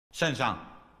圣上，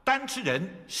丹吃人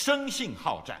生性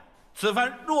好战，此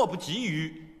番若不急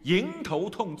于迎头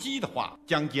痛击的话，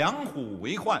将养虎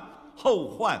为患，后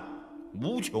患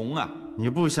无穷啊！你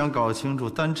不想搞清楚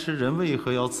丹吃人为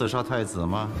何要刺杀太子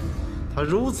吗？他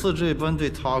如此这般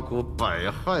对他国百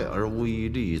害而无一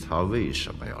利，他为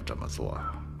什么要这么做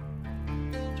啊？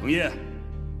程烨，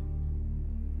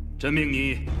朕命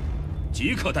你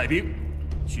即刻带兵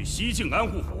去西境安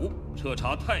护府彻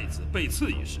查太子被刺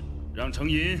一事，让程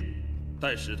寅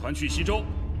带使团去西周。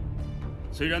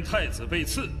虽然太子被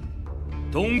刺，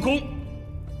东宫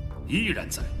依然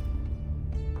在。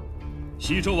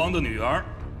西周王的女儿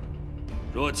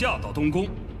若嫁到东宫，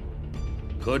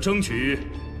可争取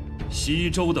西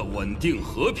周的稳定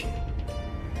和平，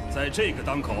在这个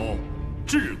当口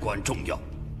至关重要。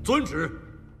遵旨。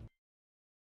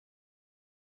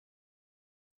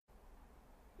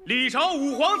李朝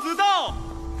五皇子到。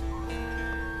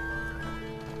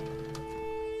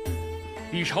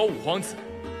李朝五皇子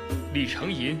李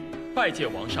承寅拜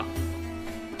见王上。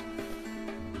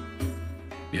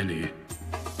免礼。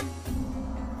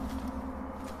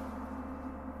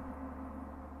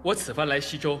我此番来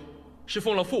西周，是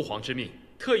奉了父皇之命，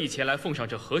特意前来奉上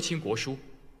这和亲国书，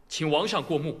请王上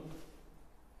过目。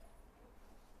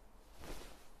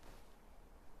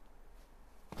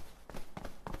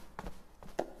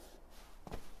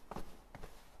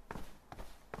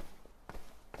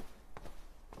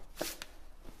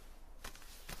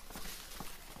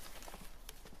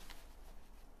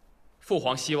父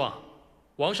皇希望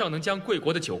王上能将贵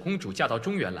国的九公主嫁到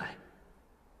中原来，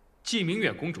继明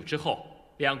远公主之后，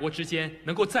两国之间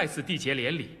能够再次缔结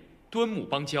连理，敦睦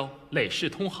邦交，累世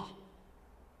通好。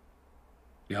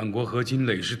两国和亲，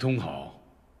累世通好，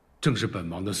正是本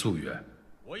王的夙愿。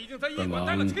我已经在驿馆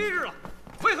待了7日了，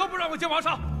为何不让我见王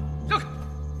上？让开！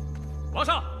王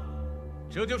上，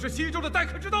这就是西周的待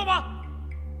客之道吗？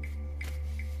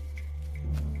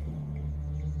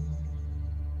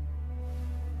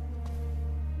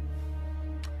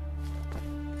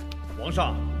皇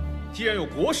上，既然有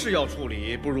国事要处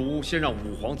理，不如先让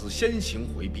五皇子先行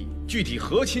回避，具体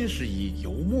和亲事宜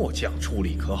由末将处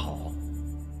理，可好？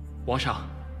王上，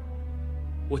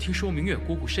我听说明远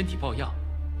姑姑身体抱恙，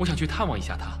我想去探望一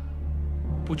下她，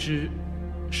不知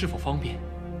是否方便？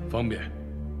方便。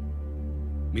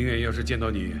明远要是见到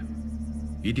你，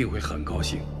一定会很高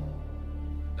兴。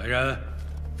来人，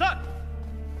在。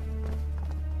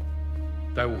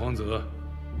带五皇子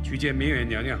去见明远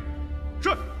娘娘。是。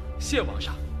谢王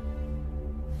上。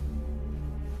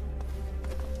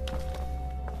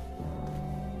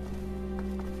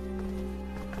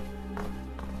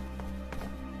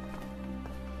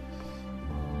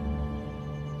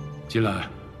进来。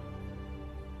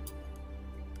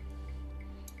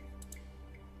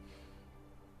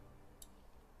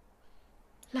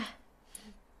来。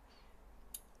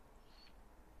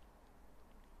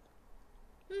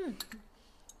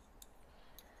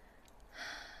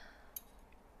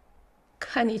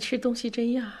看你吃东西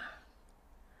这样，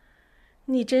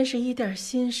你真是一点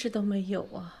心事都没有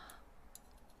啊！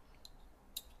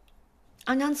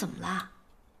阿娘怎么了？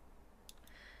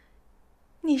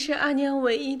你是阿娘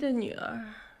唯一的女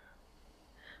儿，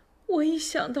我一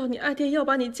想到你阿爹要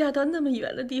把你嫁到那么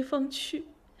远的地方去，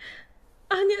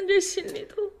阿娘这心里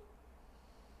头……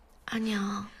阿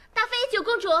娘，大妃，九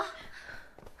公主，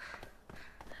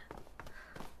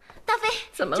大妃，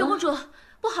怎么了？九公主。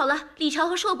不好了，李朝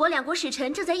和硕伯两国使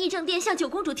臣正在议政殿向九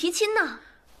公主提亲呢。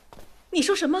你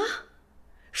说什么？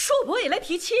硕伯也来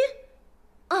提亲？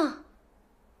嗯。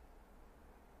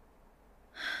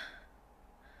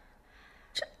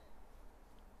这……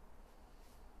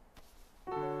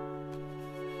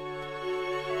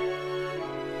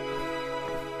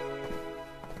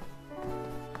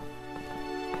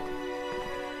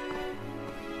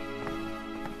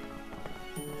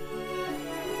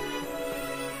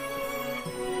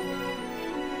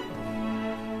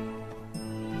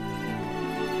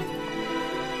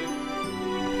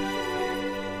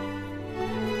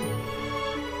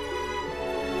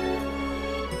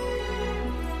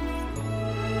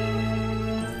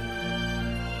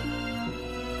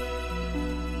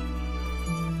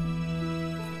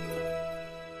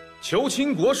求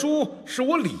亲国书是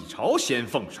我李朝先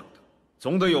奉上的，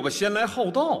总得有个先来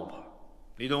后到吧？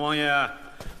李敦王爷，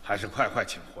还是快快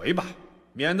请回吧，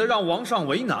免得让王上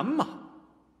为难嘛。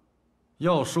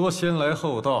要说先来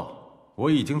后到，我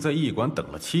已经在驿馆等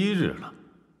了7日了。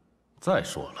再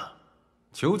说了，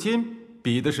求亲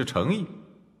比的是诚意，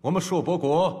我们硕伯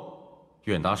国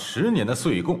愿拿10年的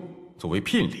岁贡作为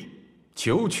聘礼，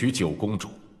求娶九公主。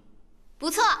不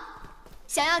错，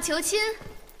想要求亲，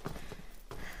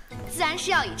自然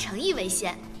是要以诚意为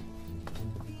先。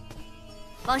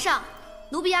王上，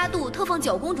奴婢阿杜特奉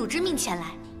九公主之命前来。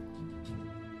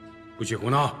不许胡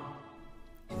闹！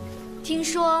听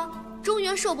说中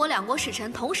原、硕博两国使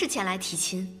臣同时前来提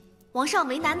亲，王上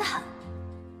为难得很。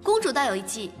公主倒有一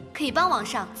计，可以帮王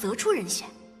上择出人选。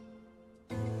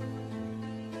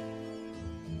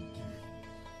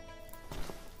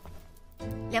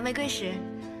两位贵使，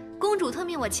公主特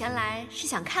命我前来，是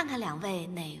想看看两位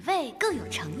哪位更有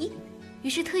诚意，于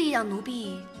是特意让奴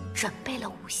婢准备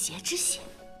了5邪之血。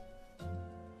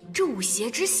这5邪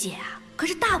之血啊，可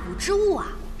是大补之物啊，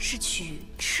是取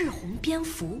赤红蝙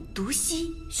蝠、毒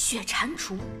蜥、血蟾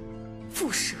蜍、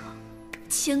蝮蛇、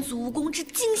千足蜈蚣之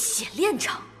精血炼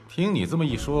成。听你这么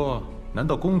一说，难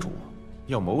道公主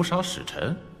要谋杀使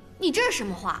臣？你这是什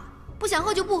么话？不想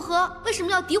喝就不喝，为什么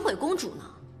要诋毁公主呢？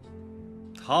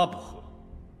他不喝，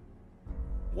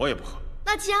我也不喝。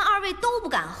那既然2位都不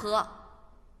敢喝，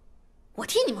我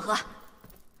替你们喝。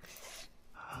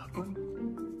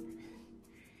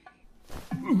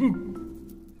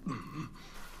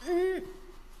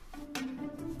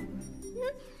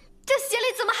这血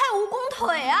里怎么还有蜈蚣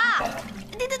腿啊？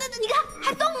你看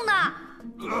还动呢。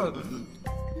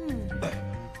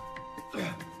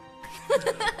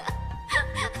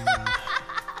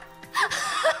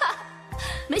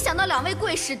没想到两位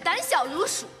贵使胆小如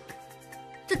鼠，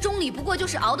这盅里不过就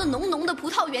是熬的浓浓的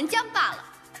葡萄原浆罢了。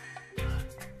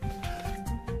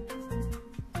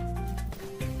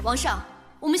王上，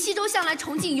我们西周向来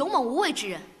崇敬勇猛无畏之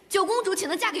人，九公主岂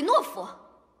能嫁给懦夫？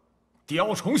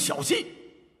雕虫小技！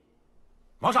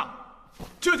皇上，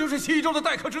这就是西周的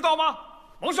待客之道吗？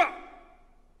皇上，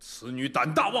此女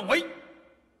胆大妄为，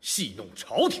戏弄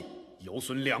朝廷，有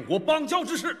损两国邦交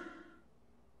之事。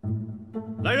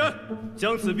来人，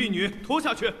将此婢女拖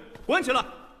下去，关起来。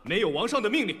没有王上的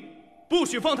命令，不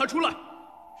许放她出来。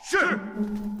是。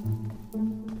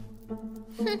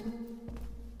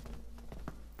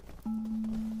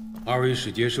2位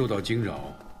使节受到惊扰，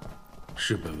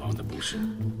是本王的不是，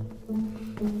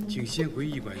请先回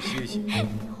驿馆歇息。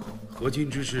和亲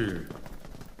之事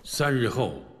，3日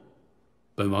后，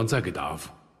本王再给答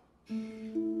复。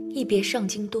一别上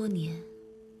京多年，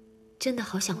真的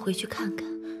好想回去看看。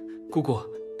姑姑，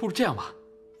不如这样吧，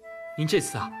您这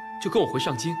次啊，就跟我回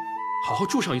上京，好好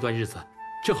住上一段日子，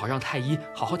正好让太医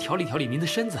好好调理调理您的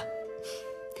身子。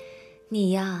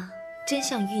你呀，真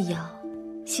像玉瑶，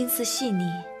心思细腻，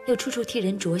又处处替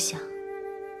人着想。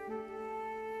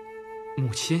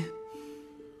母亲，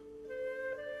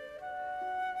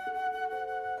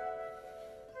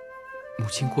母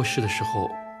亲过世的时候，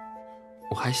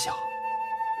我还小，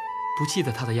不记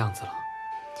得她的样子了。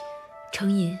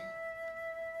程银，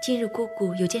今日姑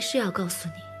姑有件事要告诉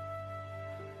你。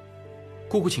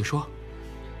姑姑，请说。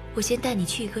我先带你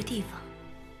去一个地方。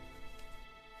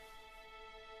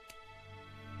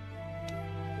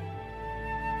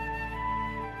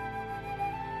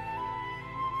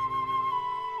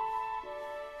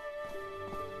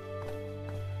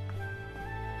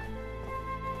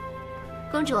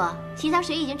公主，洗澡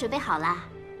水已经准备好了。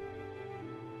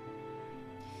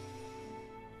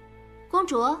公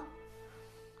主，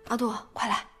阿杜，快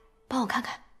来，帮我看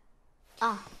看。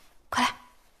啊，快来。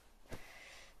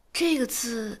这个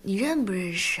字你认不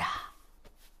认识啊？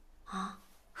啊，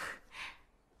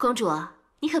公主，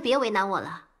你可别为难我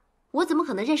了，我怎么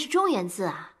可能认识中原字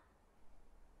啊？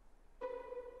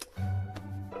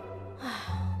哎，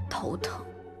头疼，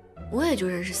我也就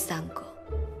认识3个。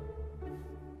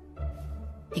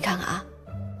你看看啊，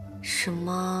什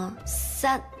么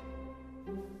3，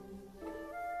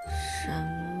什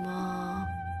么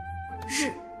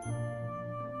日，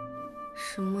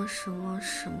什么什么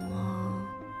什么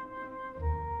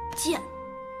剑，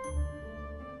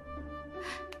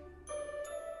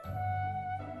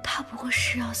他不过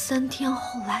是要3天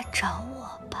后来找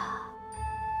我吧？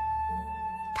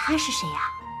他是谁呀？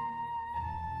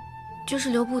就是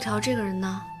刘布条这个人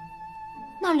呢。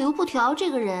那刘布条这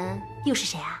个人又是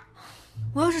谁啊？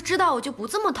我要是知道，我就不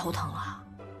这么头疼了。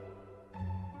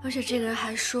而且这个人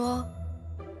还说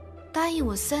答应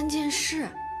我3件事，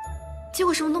结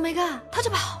果什么都没干，他就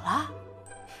跑了。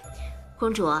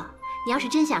公主，你要是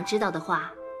真想知道的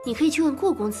话，你可以去问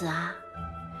顾公子啊。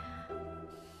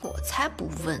我才不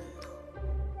问呢。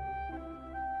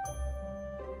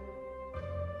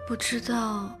不知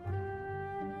道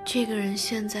这个人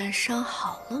现在伤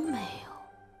好了没有？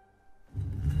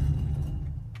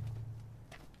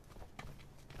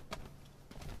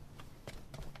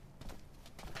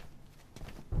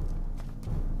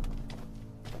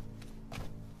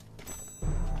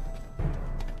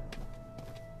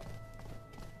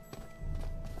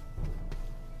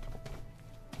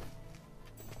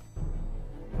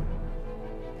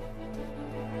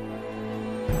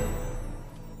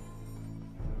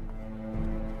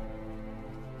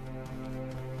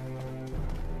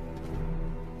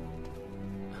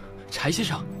柴先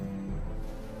生，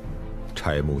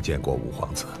柴木见过五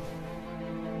皇子。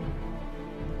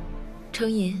程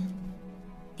银，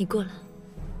你过来。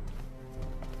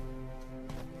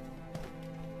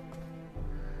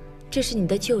这是你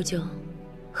的舅舅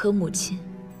和母亲。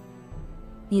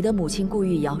你的母亲顾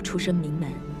玉瑶出身名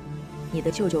门，你的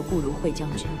舅舅顾如慧将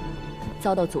军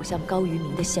遭到左相高于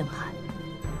明的陷害，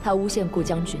他诬陷顾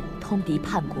将军通敌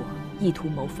叛国，意图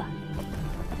谋反。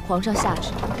皇上下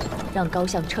旨让高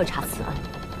相彻查此案，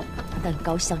但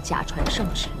高相假传圣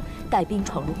旨，带兵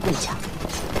闯入顾家。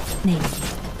那年，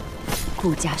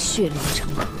顾家血流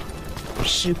成河，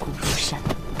尸骨如山。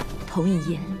同一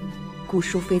夜，顾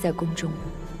淑妃在宫中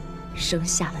生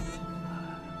下了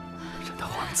你。朕的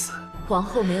皇子。皇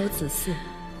后没有子嗣，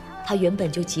她原本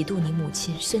就嫉妒你母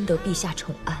亲深得陛下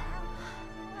宠爱，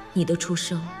你的出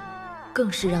生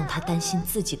更是让她担心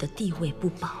自己的地位不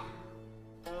保。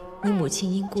你母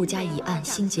亲因顾家一案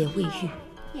心结未愈，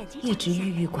一直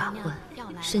郁郁寡欢，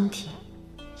身体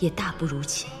也大不如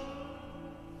前。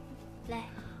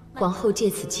皇后借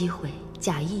此机会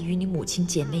假意与你母亲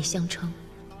姐妹相称，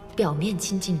表面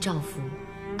亲近赵福，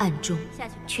暗中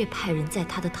却派人在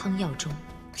她的汤药中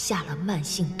下了慢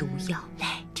性毒药。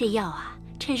来，这药啊，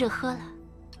趁热喝了。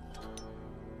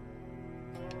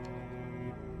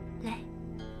来，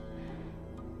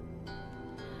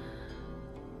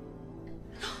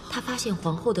他发现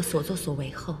皇后的所作所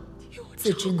为后，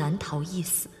自知难逃一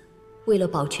死，为了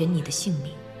保全你的性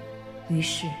命，于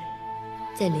是，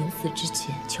在临死之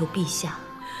前求陛下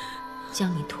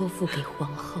将你托付给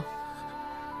皇后。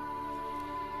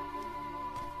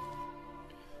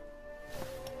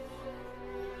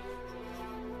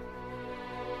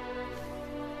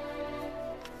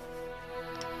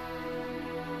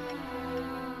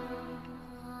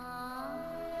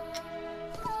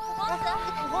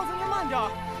五皇子，您慢点，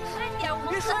慢点，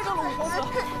别摔着了，五皇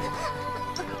子。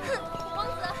五皇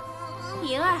子，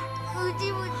莹儿，母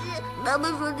亲，母亲，他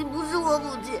们说你不是我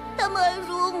母亲，他们还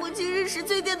说我母亲是石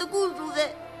翠殿的顾淑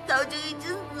妃，早就已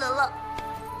经死了。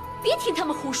别听他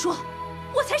们胡说，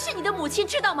我才是你的母亲，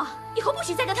知道吗？以后不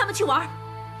许再跟他们去玩，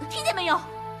听见没有？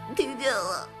听见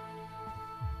了。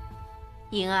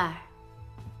莹儿，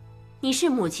你是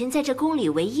母亲在这宫里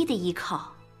唯一的依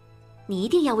靠，你一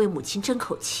定要为母亲争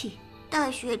口气。大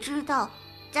学之道，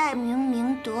在明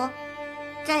明德，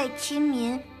在亲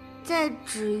民，在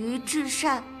止于至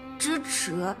善，知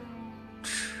耻，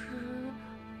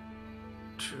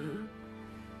耻。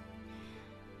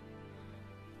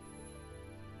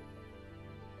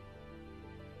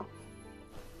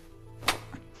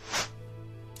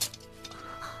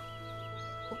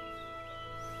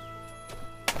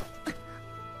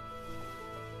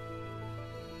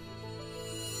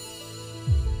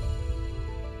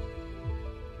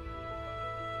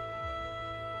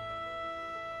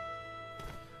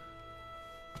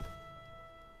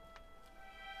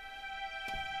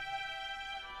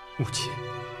母亲，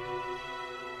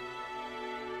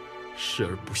是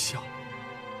儿不孝，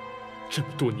这么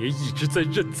多年一直在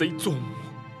认贼作母，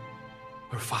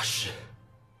儿发誓，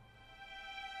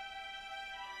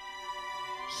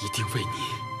一定为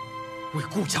你，为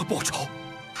顾家报仇。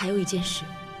还有一件事，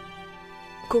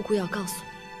姑姑要告诉你，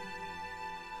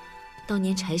当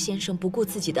年柴先生不顾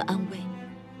自己的安危，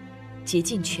竭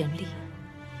尽全力，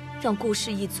让顾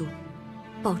氏一族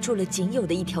保住了仅有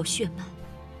的一条血脉。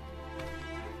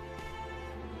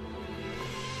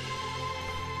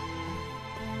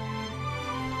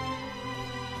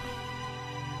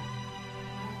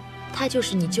他就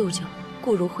是你舅舅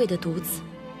顾如慧的独子，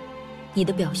你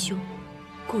的表兄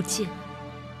顾建。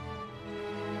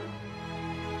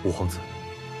五皇子，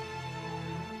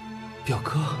表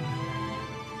哥。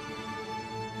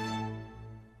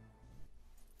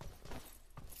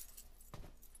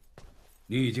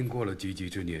你已经过了及笄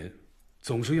之年，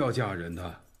总是要嫁人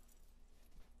的。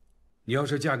你要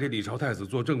是嫁给李朝太子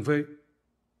做正妃，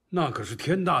那可是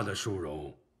天大的殊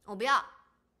荣。我不要，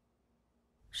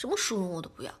什么殊荣我都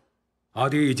不要。阿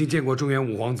爹已经见过中原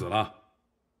五皇子了，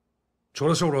除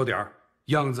了瘦弱点儿，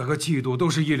样子和气度都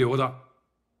是一流的。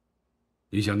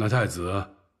你想那太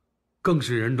子，更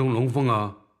是人中龙凤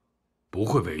啊，不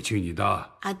会委屈你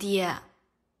的。阿爹，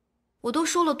我都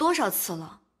说了多少次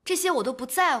了，这些我都不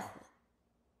在乎。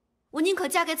我宁可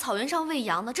嫁给草原上喂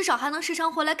羊的，至少还能时常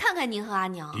回来看看您和阿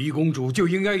娘。嫡公主就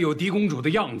应该有嫡公主的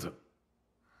样子。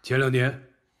前2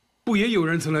年，不也有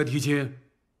人曾来提亲，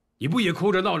你不也哭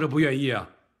着闹着不愿意啊？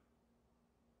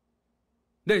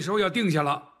那时候要定下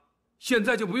了，现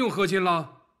在就不用和亲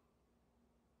了。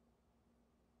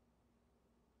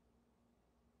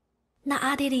那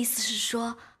阿爹的意思是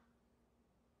说，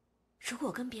如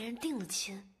果跟别人定了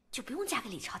亲，就不用嫁给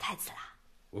李朝太子啦？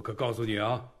我可告诉你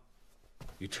啊，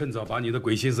你趁早把你的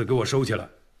鬼心思给我收起来，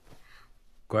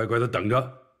乖乖的等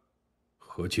着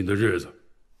和亲的日子。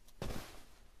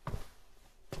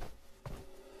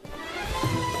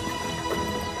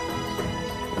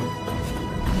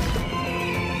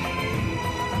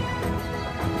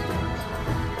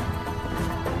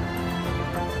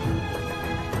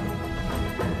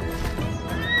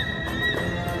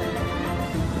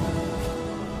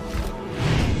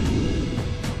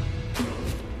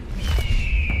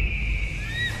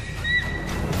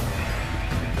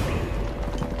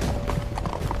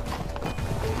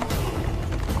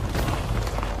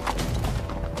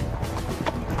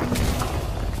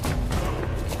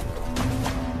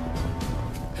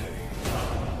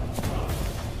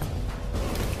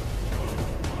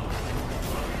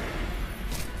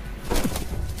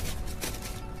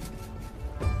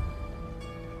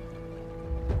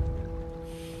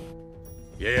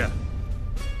爷爷，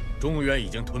中原已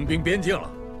经屯兵边境了。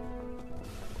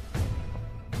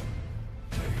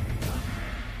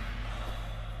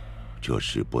这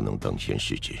事不能等闲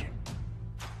视之。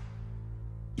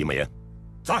尹美言，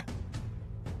在。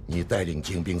你带领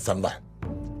精兵3万，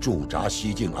驻扎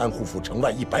西境安护府城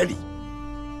外100里，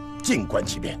静观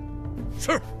其变。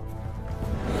是。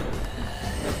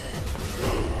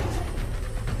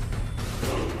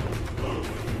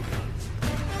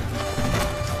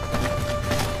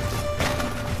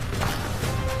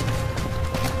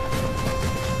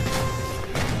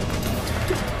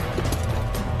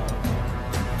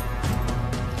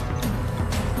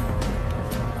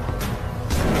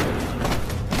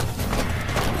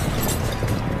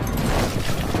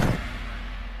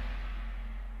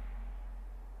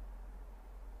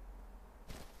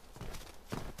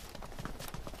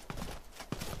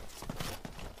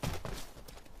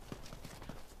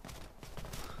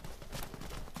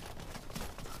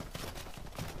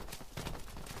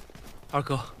二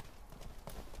哥，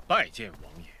拜见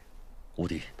王爷。无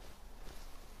敌。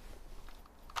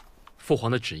父皇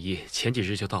的旨意前几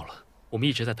日就到了，我们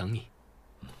一直在等你。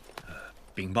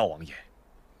禀报王爷，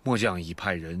末将已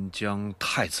派人将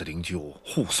太子灵柩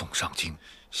护送上京，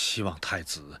希望太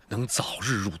子能早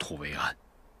日入土为安。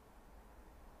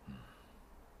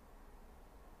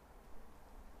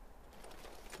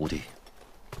无敌，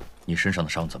你身上的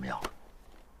伤怎么样了？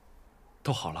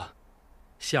都好了，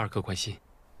谢二哥关心。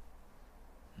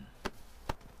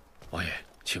王爷，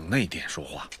请内殿说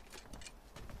话。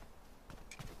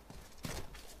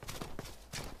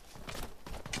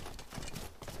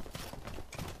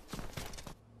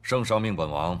圣上命本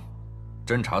王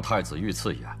侦查太子遇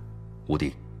刺一案。无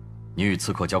敌，你与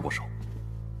刺客交过手，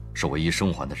是唯一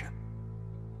生还的人。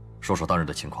说说当日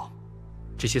的情况。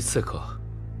这些刺客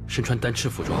身穿单翅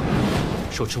服装，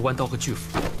手持弯刀和巨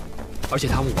斧，而且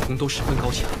他们武功都十分高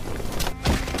强。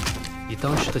以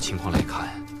当时的情况来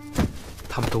看，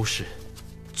他们都是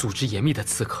组织严密的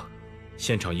刺客。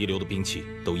现场遗留的兵器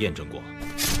都验证过，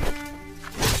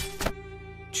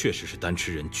确实是单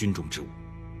吃人军中之物。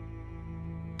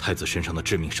太子身上的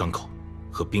致命伤口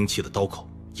和兵器的刀口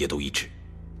也都一致。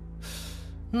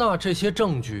那这些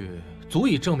证据足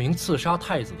以证明刺杀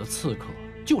太子的刺客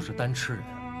就是单吃人。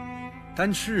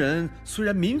单吃人虽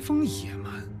然民风野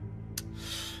蛮，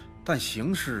但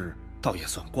行事倒也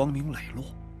算光明磊落。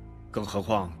更何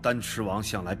况单吃王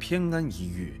向来偏安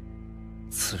一隅，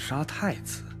刺杀太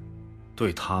子，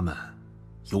对他们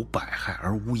有百害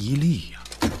而无一利呀。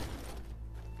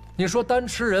你说单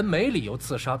吃人没理由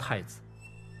刺杀太子，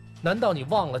难道你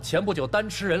忘了前不久单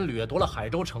吃人掠夺了海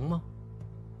州城吗？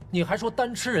你还说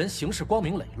单吃人行事光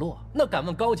明磊落，那敢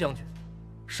问高将军，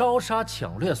烧杀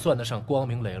抢掠算得上光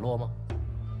明磊落吗？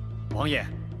王爷，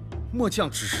末将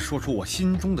只是说出我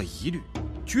心中的疑虑，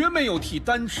绝没有替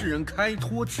单吃人开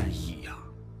脱之意呀。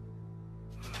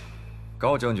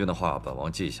高将军的话，本王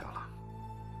记下了。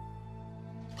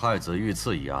太子遇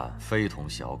刺一案非同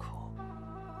小可，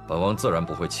本王自然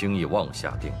不会轻易妄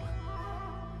下定论，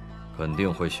肯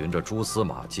定会循着蛛丝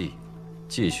马迹，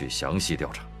继续详细调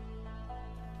查。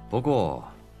不过，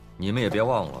你们也别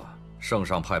忘了圣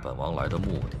上派本王来的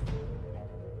目的。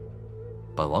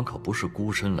本王可不是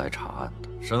孤身来查案的，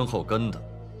身后跟的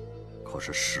可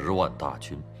是10万大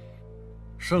军。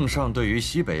圣上对于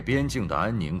西北边境的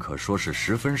安宁可说是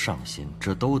十分上心，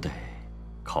这都得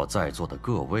靠在座的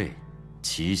各位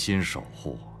齐心守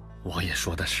护。王爷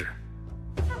说的是。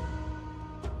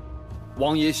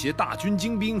王爷携大军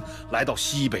精兵来到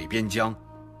西北边疆，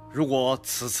如果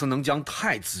此次能将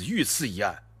太子遇刺一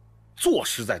案坐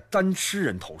实在单吃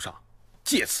人头上，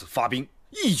借此发兵，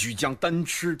一举将单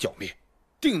吃剿灭，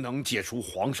定能解除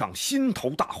皇上心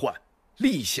头大患，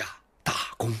立下大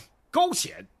功。高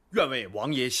显愿为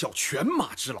王爷效犬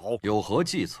马之劳。有何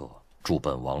计策，助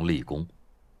本王立功？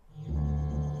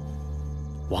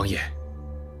王爷，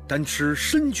丹吃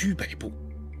身居北部，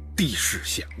地势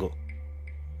险恶，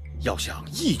要想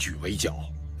一举围剿，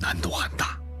难度很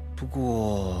大。不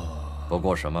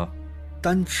过什么？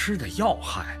丹吃的要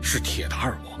害是铁达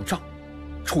尔王帐，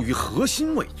处于核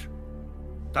心位置，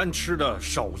丹吃的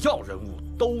首要人物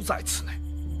都在此内。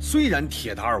虽然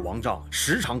铁达尔王帐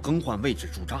时常更换位置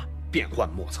驻扎，变幻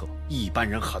莫测，一般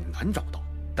人很难找到，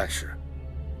但是，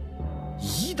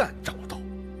一旦找到，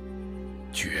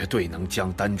绝对能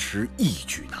将丹吃一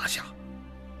举拿下。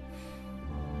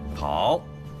好，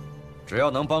只要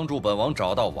能帮助本王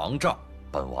找到王帐，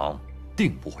本王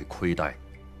定不会亏待。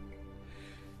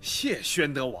谢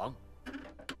宣德王。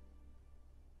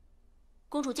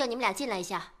公主叫你们俩进来一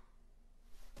下。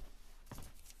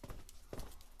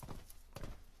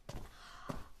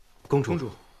公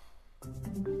主。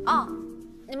哦，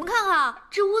你们看看，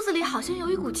这屋子里好像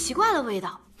有一股奇怪的味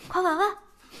道，快闻闻。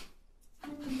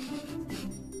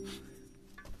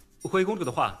回公主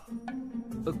的话，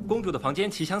公主的房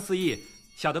间奇香四溢，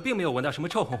小的并没有闻到什么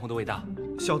臭烘烘的味道。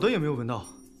小的也没有闻到。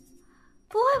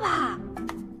不会吧？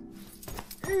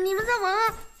你们再闻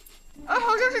闻，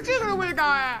好像是这个的味道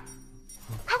哎！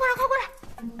快过来，快过来！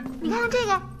你看看这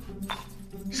个，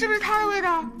是不是它的味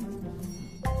道？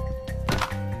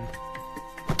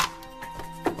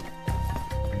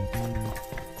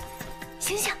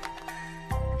醒醒！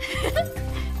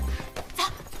走。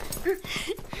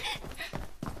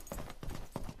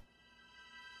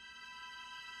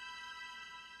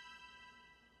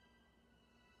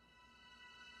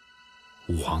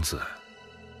五皇子，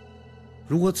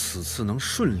如果此次能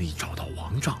顺利找到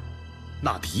王帐，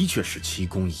那的确是奇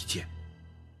功一件，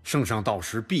圣上到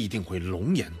时必定会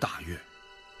龙颜大悦。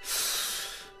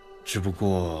只不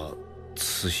过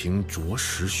此行着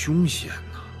实凶险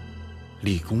呐，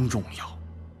立功重要，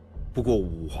不过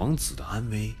五皇子的安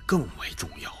危更为重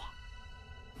要啊。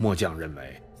末将认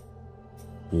为，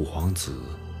五皇子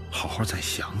好好再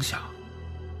想想。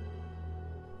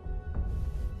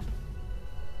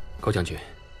高将军，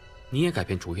你也改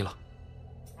变主意了？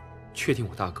确定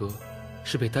我大哥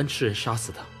是被丹吃人杀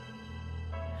死的？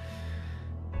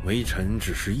微臣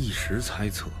只是一时猜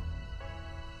测，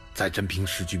在真凭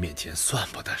实据面前算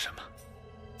不得什么。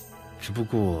只不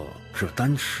过这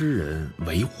丹吃人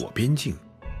为火边境，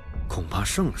恐怕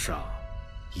圣上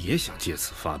也想借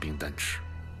此发兵丹吃，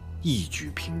一举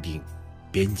平定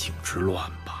边境之乱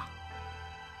吧。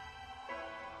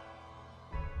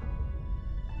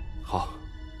好，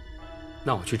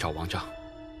那我去找王帐。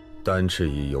丹吃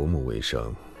以游牧为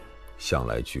生，向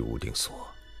来居无定所，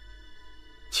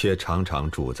且常常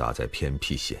驻扎在偏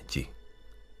僻险境，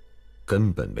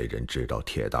根本没人知道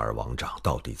铁达尔王帐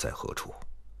到底在何处。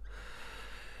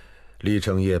李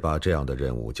承业把这样的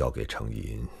任务交给程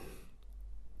银，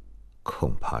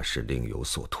恐怕是另有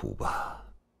所图吧。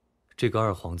这个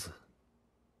二皇子，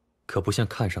可不像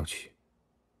看上去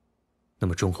那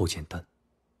么忠厚简单。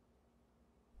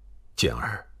简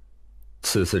儿，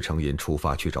此次程银出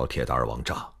发去找铁达尔王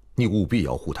帐，你务必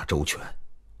要护他周全。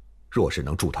若是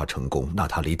能助他成功，那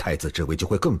他离太子之位就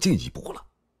会更进一步了。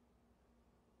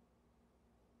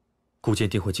孤剑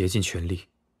定会竭尽全力。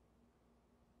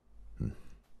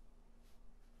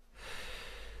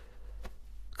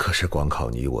可是光靠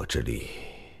你我之力，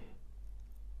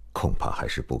恐怕还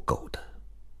是不够的。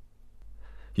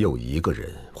有一个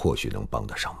人或许能帮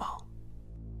得上忙。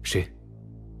谁？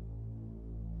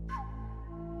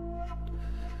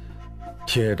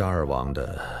铁达尔王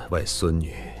的外孙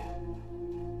女，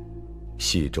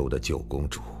西周的九公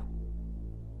主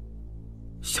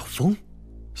小风。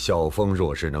小风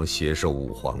若是能携手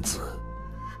五皇子，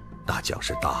那将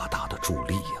是大大的助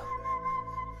力呀。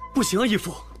不行啊，义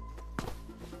父。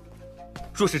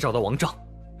若是找到王帐，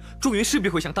中原势必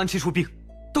会向丹吃出兵，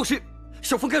到时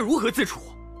小风该如何自处？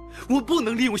我不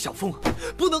能利用小风，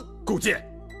不能。顾剑，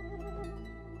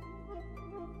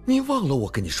你忘了我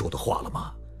跟你说的话了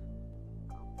吗？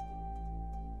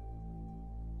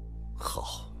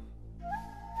好，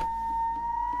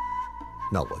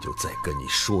那我就再跟你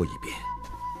说一遍。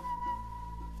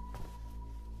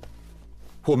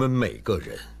我们每个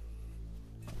人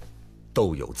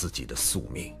都有自己的宿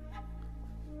命。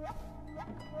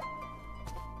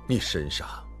你身上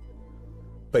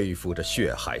背负着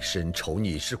血海深仇，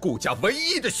你是顾家唯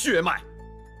一的血脉。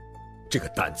这个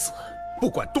担子，不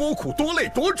管多苦、多累、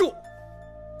多重，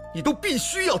你都必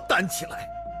须要担起来。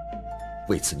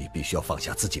为此，你必须要放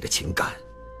下自己的情感。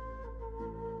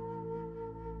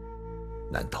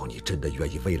难道你真的愿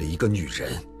意为了一个女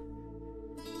人，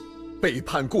背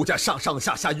叛顾家上上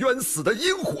下下冤死的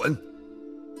阴魂，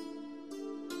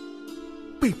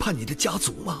背叛你的家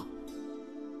族吗？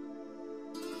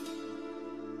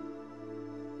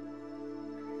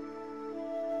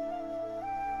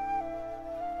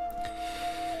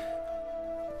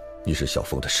你是小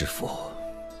凤的师父，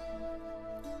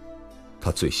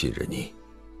他最信任你，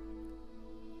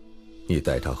你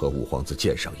带他和五皇子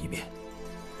见上一面。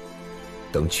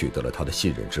等取得了他的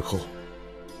信任之后，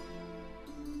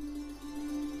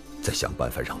再想办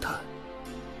法让他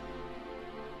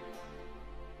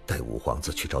带五皇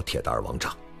子去找铁大儿王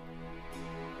丈。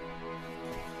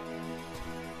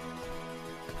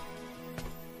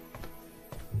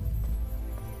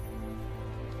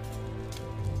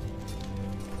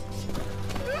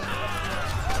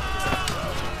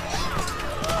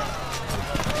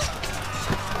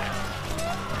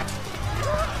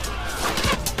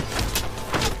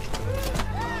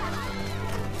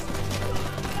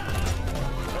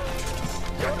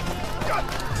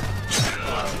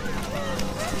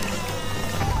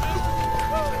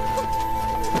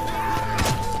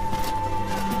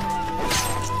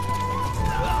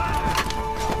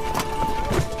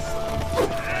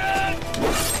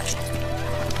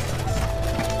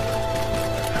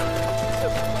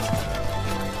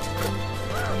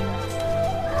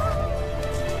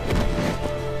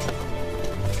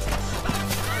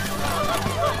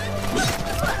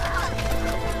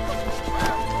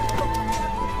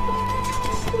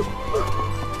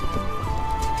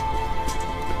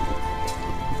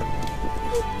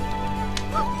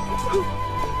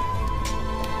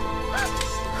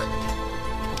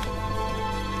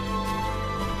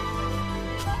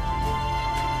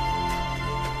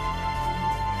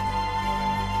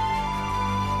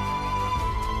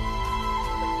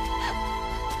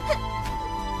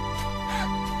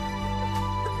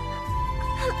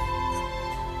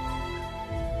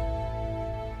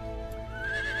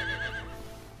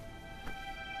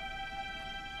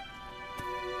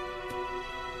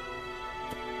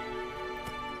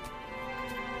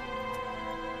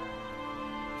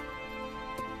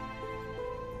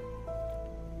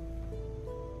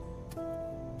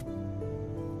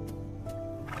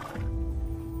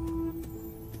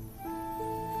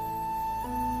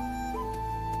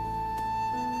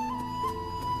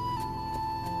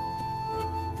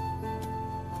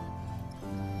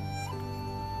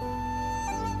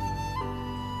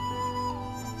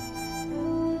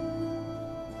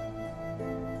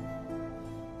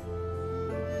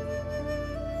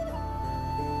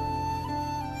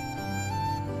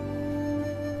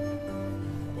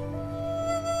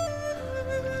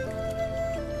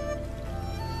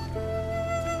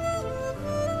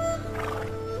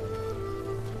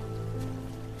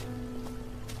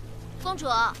公主，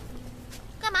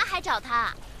干嘛还找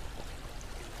他？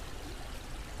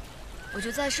我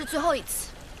就再试最后一次。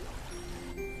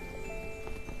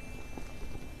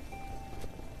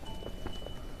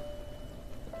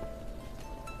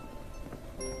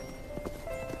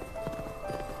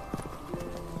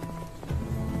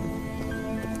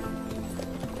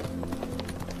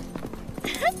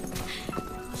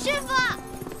师傅，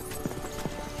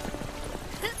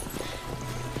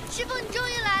师傅，你终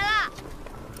于来了！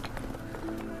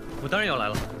我当然要来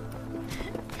了。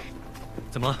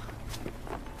怎么，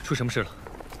出什么事了？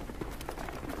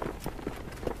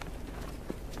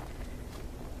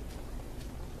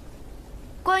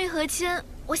关于和亲，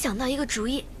我想到一个主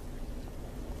意。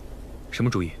什么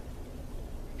主意？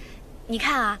你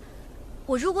看啊，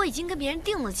我如果已经跟别人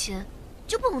定了亲，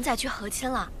就不能再去和亲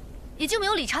了，也就没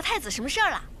有李朝太子什么事儿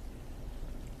了。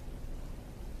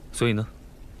所以呢？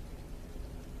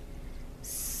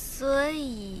所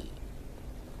以，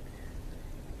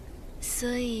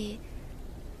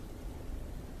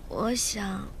我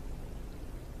想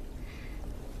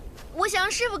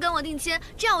让师傅跟我定亲，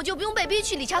这样我就不用被逼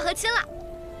去李朝和亲了。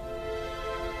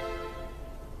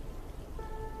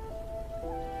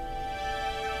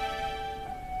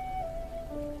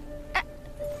哎，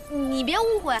你别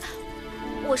误会，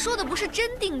我说的不是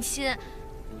真定亲，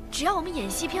只要我们演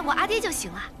戏骗过阿爹就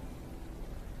行了，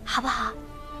好不好？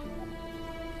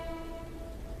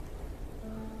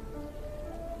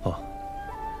哦。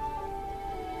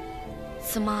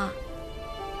怎么？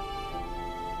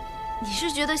你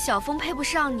是觉得小凤配不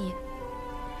上你，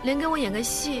连给我演个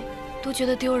戏都觉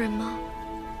得丢人吗？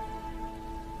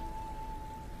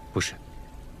不是。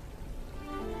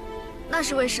那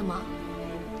是为什么？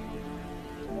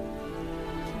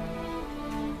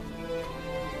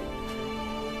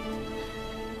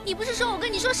你不是说我跟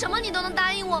你说什么你都能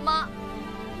答应我吗？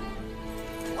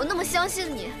我那么相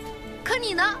信你，可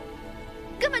你呢，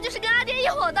根本就是跟阿爹一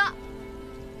伙的。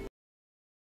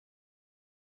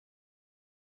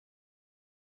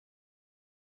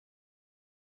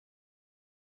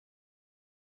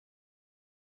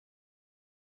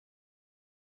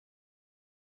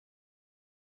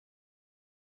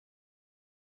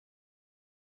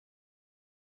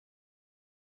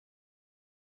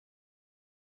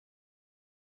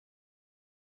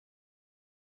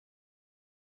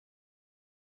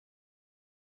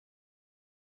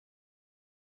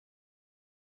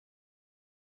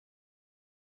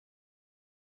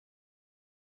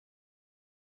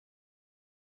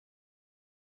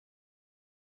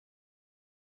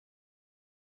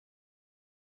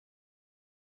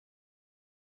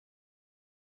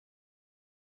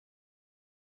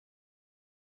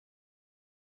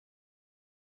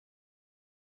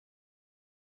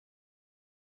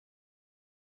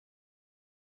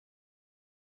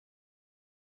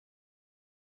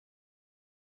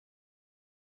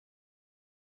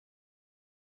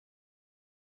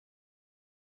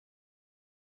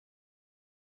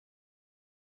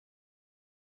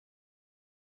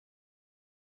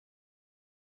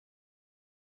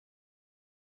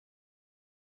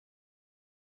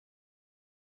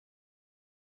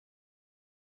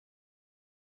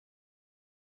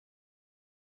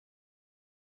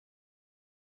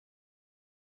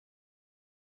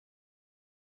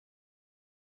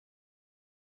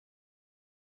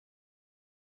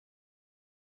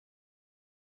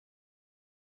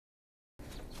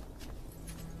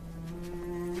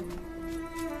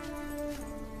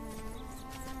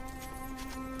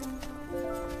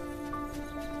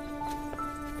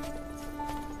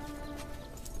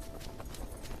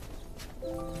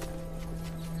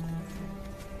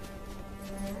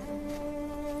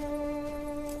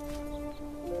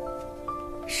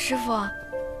师傅，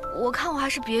我看我还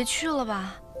是别去了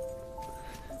吧。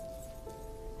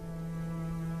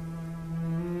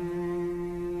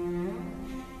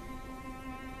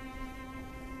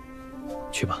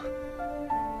去吧。